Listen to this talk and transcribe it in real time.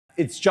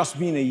It's just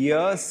been a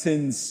year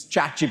since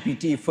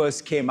ChatGPT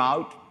first came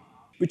out,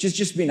 which has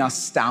just been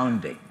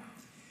astounding.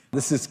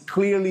 This is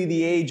clearly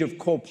the age of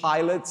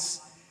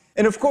copilots.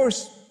 And of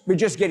course, we're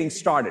just getting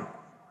started.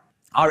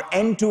 Our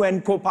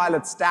end-to-end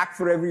Copilot stack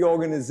for every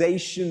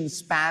organization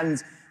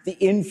spans the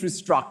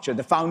infrastructure,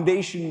 the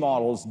foundation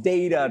models,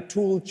 data,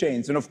 tool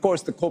chains, and of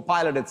course, the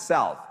Copilot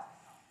itself.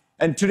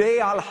 And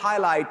today, I'll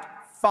highlight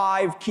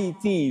 5 key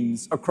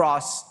themes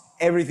across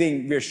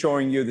everything we're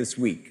showing you this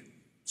week.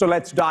 So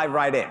let's dive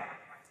right in.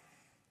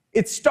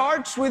 It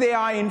starts with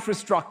AI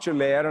infrastructure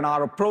layer and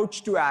our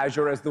approach to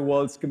Azure as the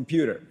world's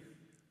computer.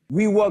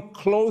 We work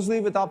closely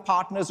with our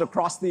partners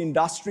across the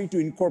industry to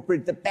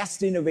incorporate the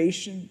best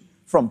innovation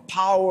from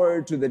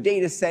power to the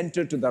data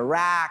center to the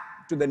rack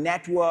to the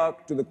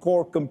network to the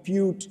core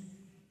compute,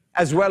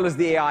 as well as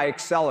the AI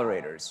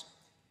accelerators.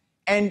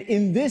 And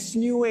in this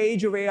new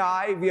age of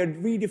AI, we are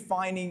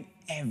redefining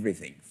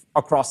everything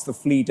across the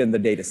fleet and the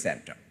data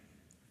center.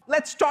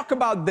 Let's talk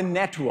about the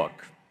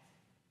network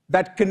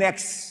that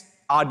connects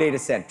our data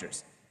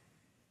centers.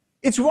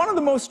 It's one of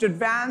the most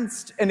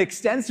advanced and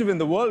extensive in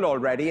the world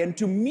already, and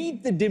to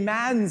meet the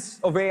demands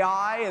of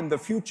AI and the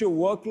future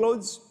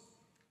workloads,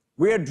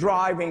 we're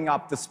driving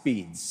up the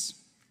speeds.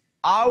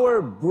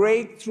 Our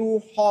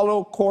breakthrough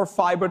hollow core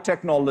fiber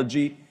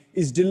technology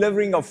is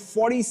delivering a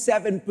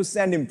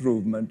 47%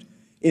 improvement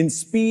in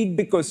speed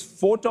because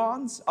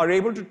photons are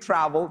able to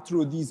travel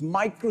through these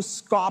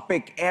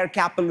microscopic air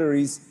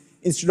capillaries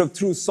instead of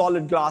through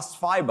solid glass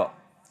fiber.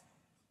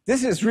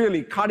 This is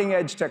really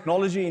cutting-edge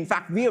technology. In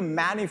fact, we are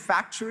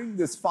manufacturing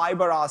this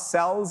fiber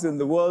ourselves in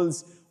the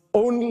world's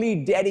only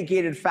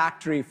dedicated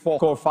factory for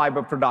core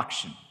fiber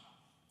production.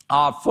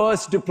 Our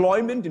first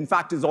deployment, in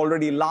fact, is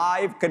already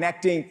live,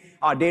 connecting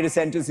our data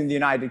centers in the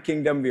United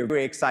Kingdom. We're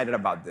very excited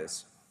about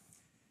this.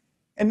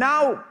 And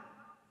now,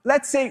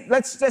 let's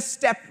just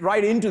step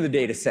right into the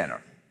data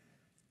center.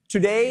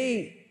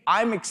 Today,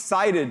 I'm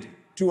excited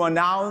to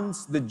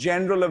announce the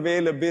general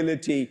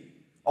availability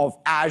of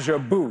Azure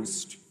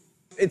Boost.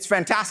 It's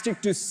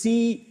fantastic to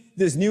see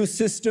this new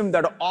system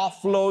that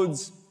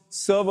offloads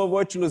server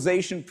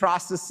virtualization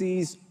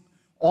processes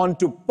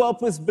onto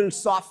purpose-built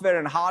software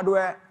and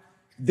hardware.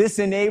 This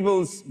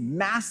enables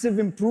massive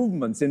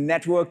improvements in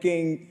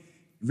networking,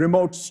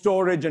 remote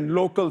storage, and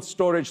local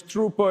storage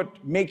throughput,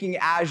 making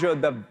Azure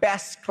the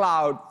best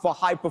cloud for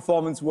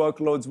high-performance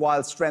workloads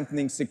while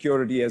strengthening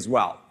security as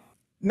well.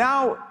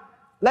 Now,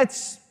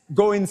 let's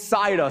go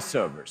inside our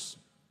servers.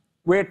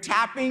 We're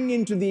tapping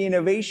into the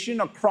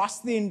innovation across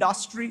the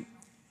industry,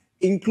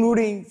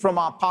 including from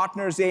our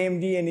partners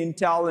AMD and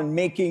Intel, and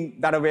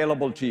making that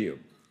available to you.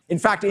 In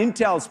fact,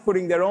 Intel's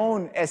putting their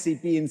own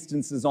SAP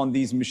instances on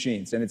these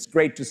machines, and it's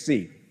great to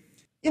see.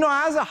 You know,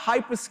 as a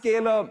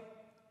hyperscaler,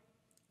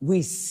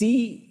 we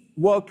see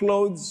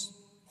workloads,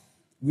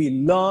 we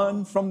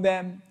learn from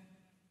them,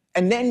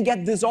 and then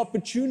get this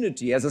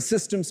opportunity as a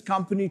systems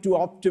company to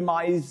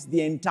optimize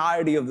the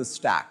entirety of the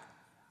stack,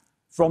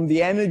 from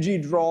the energy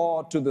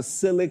draw to the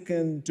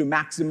silicon to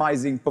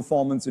maximizing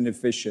performance and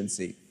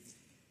efficiency.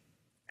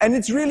 And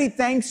it's really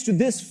thanks to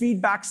this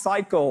feedback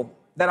cycle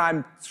that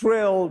I'm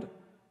thrilled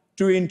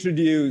to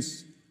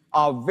introduce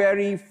our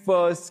very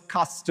first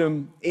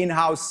custom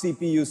in-house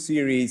CPU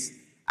series,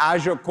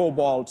 Azure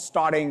Cobalt,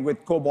 starting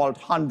with Cobalt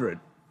 100.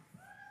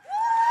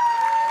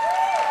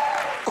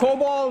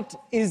 Cobalt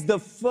is the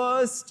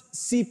first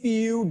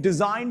CPU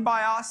designed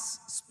by us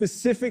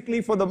specifically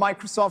for the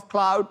Microsoft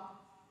Cloud.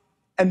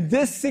 And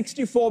this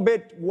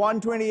 64-bit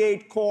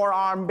 128-core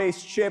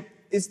ARM-based chip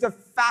is the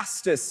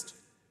fastest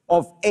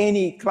of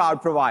any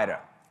cloud provider.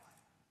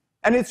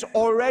 And it's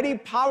already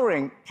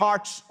powering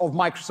parts of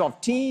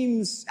Microsoft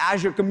Teams,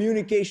 Azure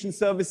Communication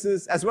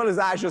Services, as well as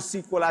Azure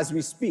SQL as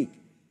we speak.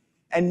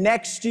 And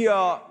next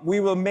year, we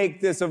will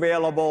make this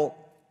available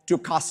to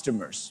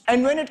customers.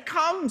 And when it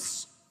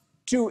comes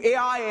to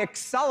AI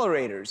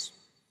accelerators,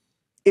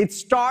 it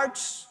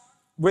starts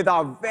with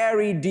our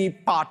very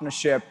deep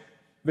partnership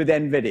with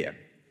Nvidia.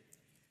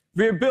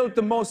 We've built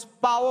the most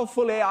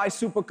powerful AI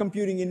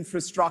supercomputing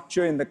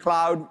infrastructure in the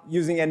cloud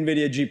using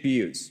Nvidia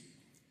GPUs.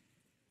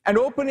 And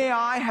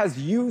OpenAI has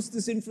used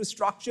this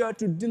infrastructure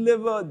to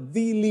deliver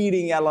the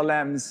leading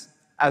LLMs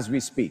as we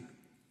speak.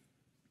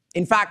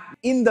 In fact,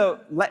 in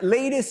the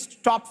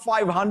latest top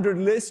 500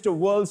 list of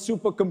world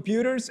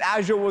supercomputers,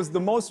 Azure was the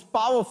most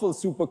powerful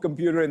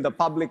supercomputer in the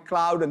public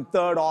cloud and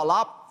third all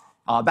up.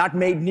 That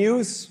made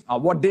news.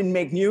 What didn't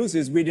make news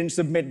is we didn't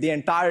submit the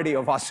entirety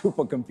of our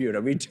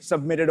supercomputer. We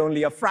submitted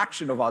only a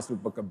fraction of our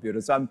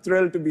supercomputer. So I'm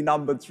thrilled to be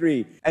number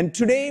 3. And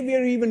today, we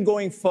are even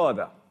going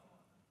further.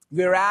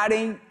 We're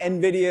adding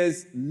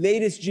NVIDIA's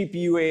latest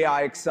GPU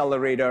AI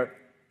accelerator,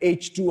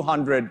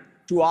 H200,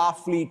 to our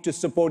fleet to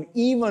support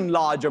even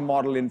larger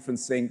model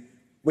inferencing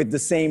with the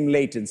same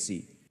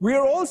latency. We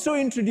are also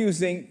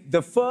introducing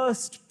the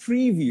first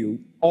preview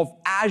of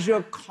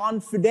Azure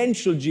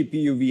confidential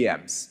GPU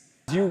VMs.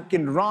 You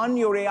can run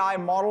your AI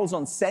models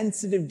on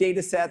sensitive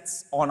data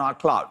sets on our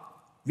cloud.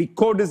 We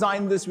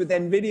co-designed this with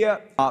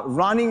Nvidia.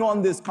 Running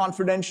on this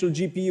confidential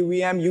GPU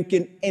VM, you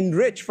can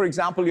enrich, for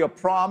example, your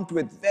prompt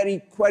with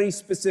very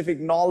query-specific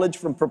knowledge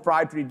from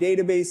proprietary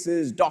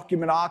databases,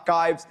 document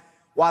archives,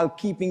 while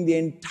keeping the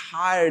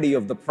entirety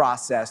of the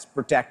process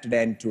protected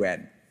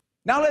end-to-end.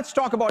 Now let's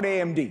talk about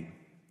AMD.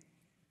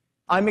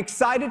 I'm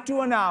excited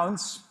to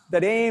announce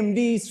that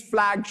AMD's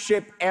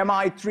flagship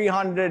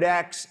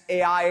MI300X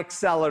AI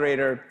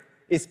Accelerator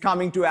is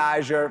coming to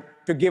Azure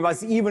to give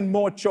us even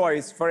more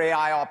choice for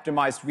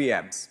AI-optimized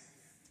VMs.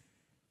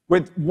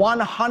 With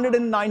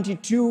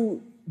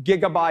 192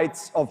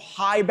 gigabytes of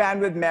high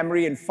bandwidth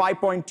memory and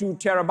 5.2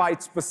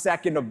 terabytes per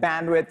second of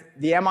bandwidth,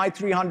 the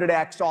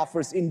MI300X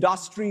offers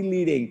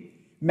industry-leading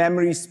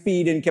memory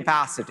speed and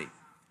capacity.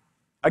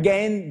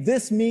 Again,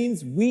 this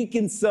means we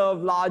can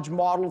serve large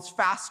models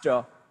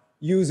faster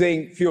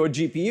using fewer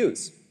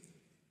GPUs.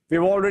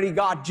 We've already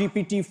got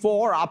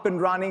GPT-4 up and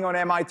running on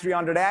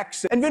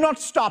MI300X, and we're not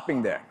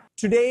stopping there.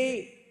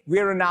 Today,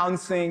 we're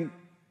announcing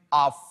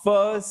our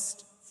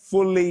first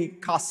fully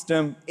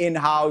custom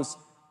in-house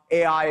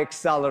AI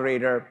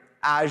accelerator,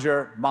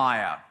 Azure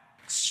Maia.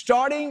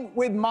 Starting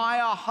with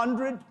Maia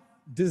 100,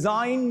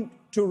 designed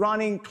to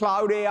running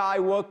cloud AI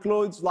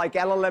workloads like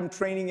LLM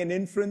training and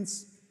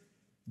inference.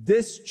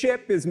 This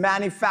chip is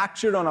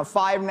manufactured on a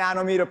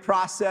 5-nanometer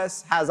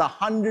process, has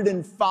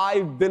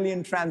 105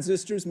 billion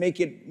transistors,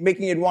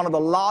 making it one of the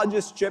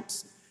largest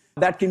chips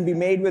that can be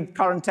made with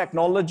current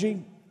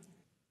technology.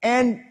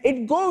 And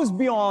it goes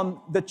beyond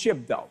the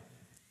chip, though.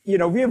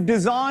 We have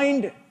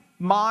designed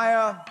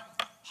Maia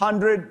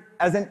 100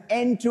 as an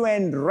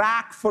end-to-end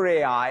rack for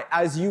AI,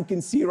 as you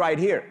can see right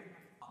here.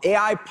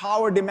 AI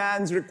power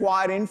demands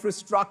require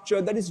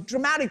infrastructure that is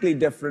dramatically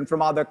different from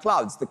other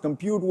clouds. The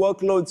compute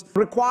workloads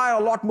require a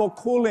lot more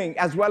cooling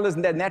as well as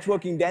the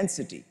networking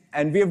density.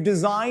 And we have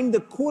designed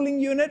the cooling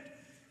unit,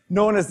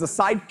 known as the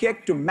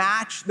Sidekick, to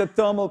match the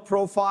thermal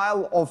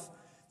profile of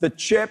the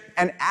chip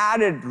and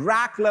added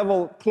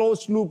rack-level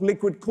closed-loop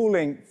liquid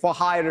cooling for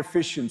higher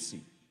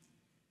efficiency.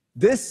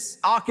 This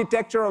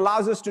architecture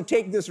allows us to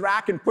take this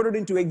rack and put it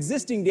into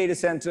existing data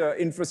center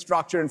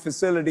infrastructure and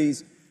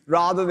facilities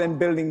rather than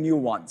building new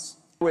ones.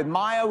 With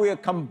Maia, we are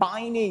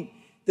combining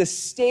the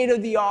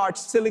state-of-the-art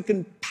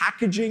silicon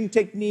packaging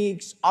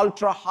techniques,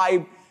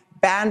 ultra-high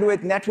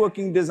bandwidth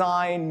networking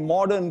design,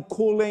 modern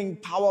cooling,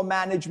 power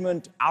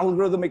management,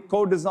 algorithmic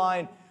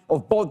co-design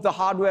of both the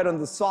hardware and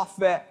the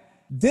software.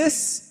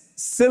 This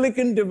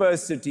silicon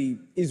diversity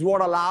is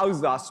what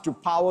allows us to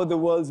power the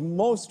world's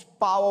most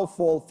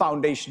powerful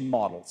foundation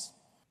models.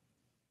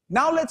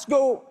 Now let's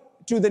go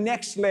to the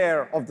next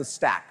layer of the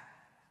stack,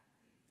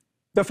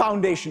 the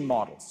foundation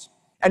models.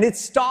 And it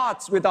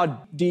starts with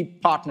our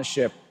deep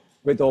partnership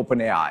with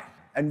OpenAI.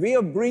 And we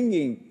are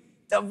bringing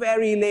the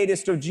very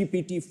latest of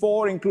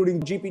GPT-4,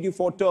 including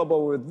GPT-4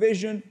 Turbo with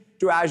Vision,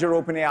 to Azure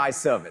OpenAI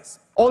Service.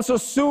 Also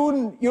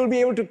soon, you'll be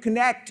able to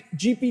connect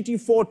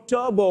GPT-4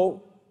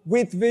 Turbo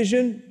with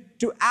Vision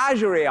to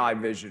Azure AI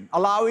Vision,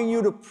 allowing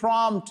you to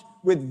prompt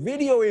with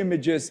video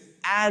images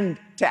and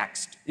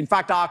text. In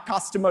fact, our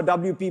customer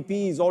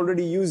WPP is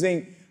already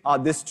using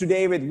this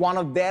today with one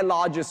of their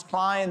largest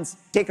clients.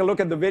 Take a look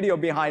at the video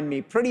behind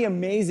me. Pretty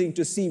amazing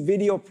to see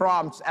video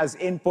prompts as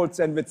inputs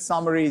and with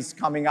summaries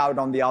coming out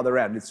on the other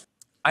end.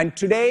 And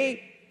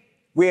today,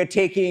 we are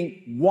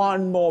taking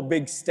one more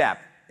big step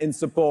in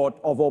support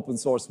of open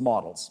source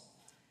models.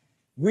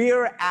 We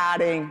are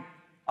adding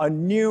a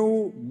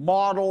new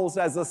models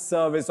as a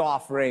service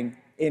offering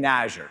in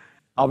Azure.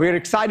 We're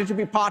excited to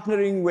be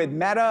partnering with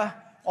Meta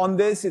on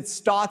this. It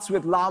starts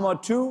with Llama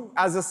 2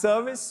 as a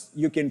service.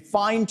 You can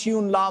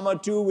fine-tune Llama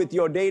 2 with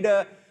your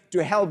data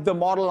to help the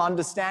model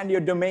understand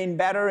your domain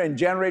better and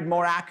generate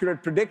more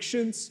accurate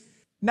predictions.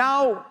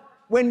 Now,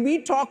 when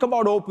we talk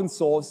about open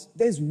source,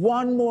 there's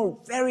one more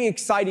very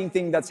exciting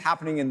thing that's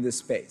happening in this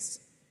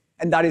space,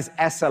 and that is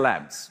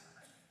SLMs.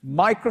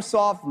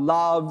 Microsoft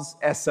loves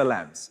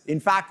SLMs.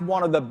 In fact,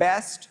 one of the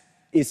best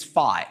is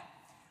Phi,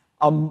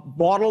 a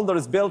model that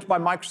is built by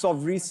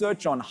Microsoft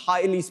Research on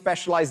highly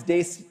specialized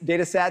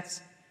data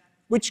sets,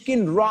 which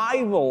can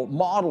rival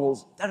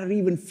models that are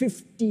even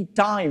 50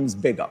 times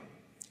bigger.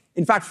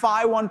 In fact,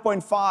 Phi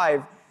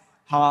 1.5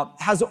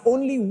 has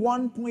only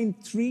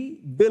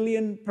 1.3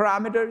 billion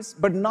parameters,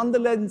 but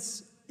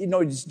nonetheless,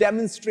 it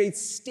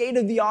demonstrates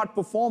state-of-the-art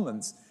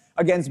performance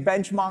against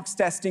benchmarks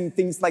testing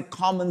things like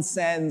common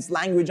sense,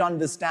 language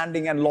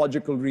understanding, and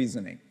logical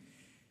reasoning.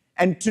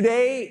 And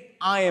today,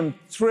 I am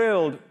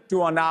thrilled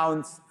to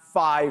announce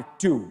Phi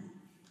 2.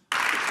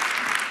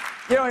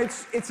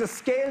 It's a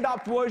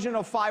scaled-up version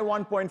of Phi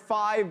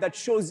 1.5 that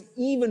shows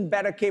even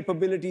better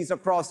capabilities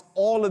across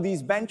all of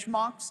these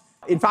benchmarks.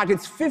 In fact,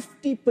 it's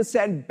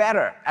 50%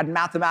 better at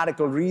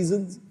mathematical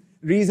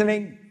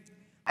reasoning.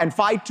 And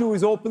Phi 2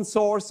 is open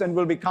source and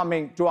will be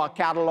coming to our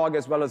catalog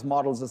as well as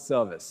models as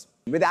service.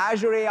 With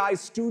Azure AI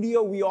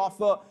Studio, we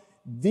offer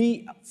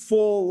the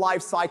full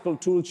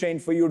lifecycle toolchain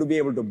for you to be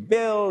able to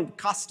build,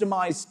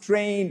 customize,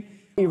 train,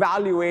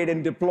 evaluate,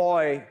 and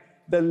deploy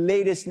the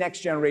latest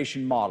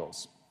next-generation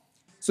models.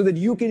 so that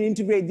you can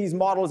integrate these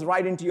models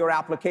right into your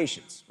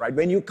applications, right?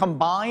 When you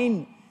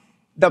combine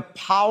the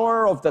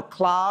power of the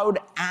cloud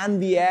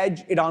and the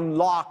edge, it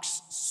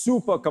unlocks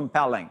super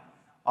compelling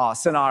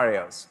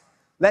scenarios.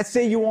 Let's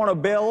say you want to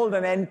build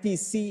an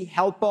NPC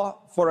helper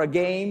for a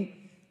game.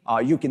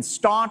 You can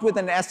start with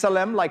an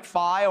SLM like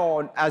Phi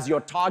or as your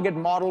target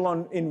model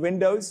in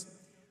Windows.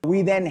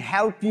 We then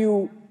help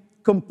you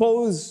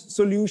compose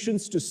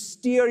solutions to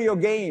steer your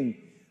game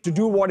to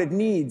do what it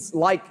needs,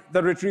 like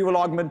the retrieval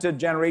augmented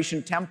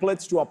generation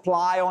templates to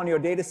apply on your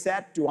data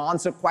set to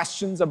answer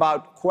questions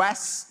about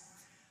quests.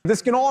 This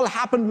can all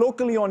happen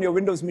locally on your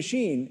Windows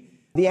machine.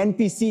 The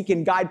NPC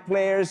can guide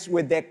players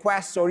with their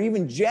quests or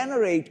even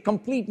generate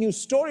complete new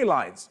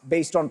storylines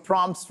based on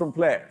prompts from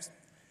players.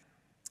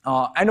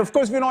 And of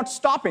course, we're not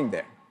stopping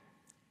there.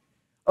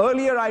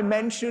 Earlier, I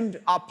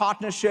mentioned our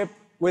partnership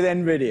with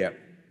Nvidia.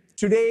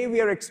 Today, we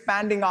are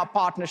expanding our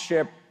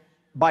partnership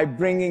by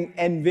bringing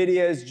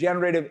Nvidia's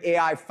generative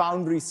AI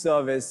foundry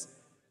service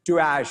to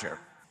Azure.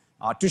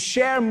 To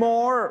share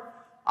more,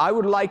 I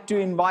would like to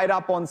invite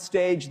up on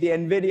stage the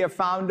Nvidia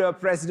founder,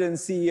 president, and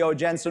CEO,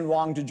 Jensen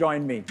Huang, to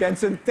join me.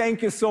 Jensen,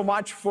 thank you so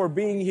much for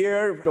being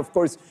here. Of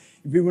course,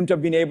 we wouldn't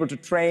have been able to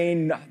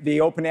train the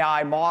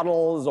OpenAI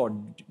models or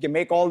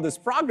make all this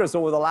progress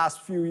over the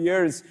last few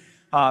years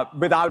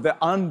without the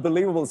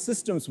unbelievable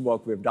systems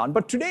work we've done.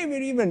 But today,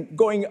 we're even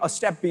going a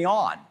step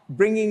beyond,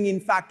 bringing, in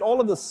fact,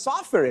 all of the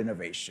software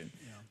innovation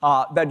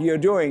that you're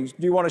doing. Do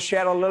you want to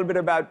share a little bit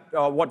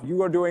about what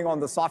you are doing on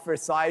the software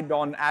side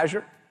on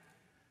Azure?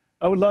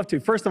 I would love to.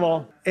 First of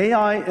all,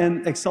 AI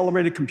and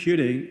accelerated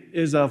computing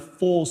is a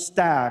full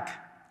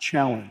stack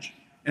challenge,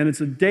 and it's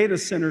a data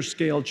center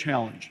scale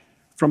challenge,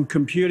 from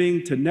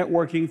computing to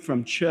networking,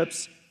 from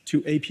chips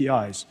to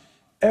APIs.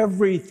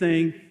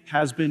 Everything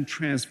has been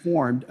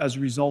transformed as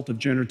a result of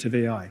generative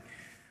AI.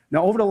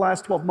 Now, over the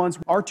last 12 months,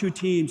 our two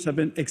teams have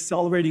been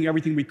accelerating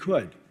everything we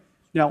could.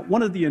 Now,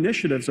 one of the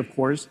initiatives, of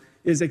course,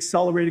 is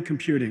accelerated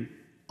computing,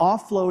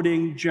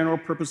 offloading general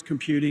purpose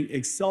computing,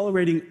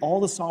 accelerating all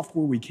the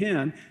software we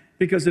can,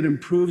 because it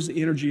improves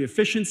energy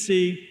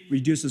efficiency,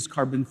 reduces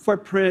carbon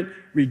footprint,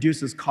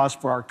 reduces cost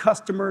for our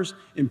customers,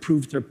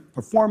 improves their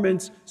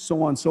performance,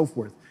 so on and so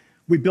forth.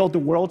 We built the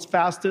world's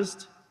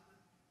fastest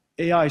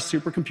AI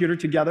supercomputer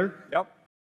together. Yep.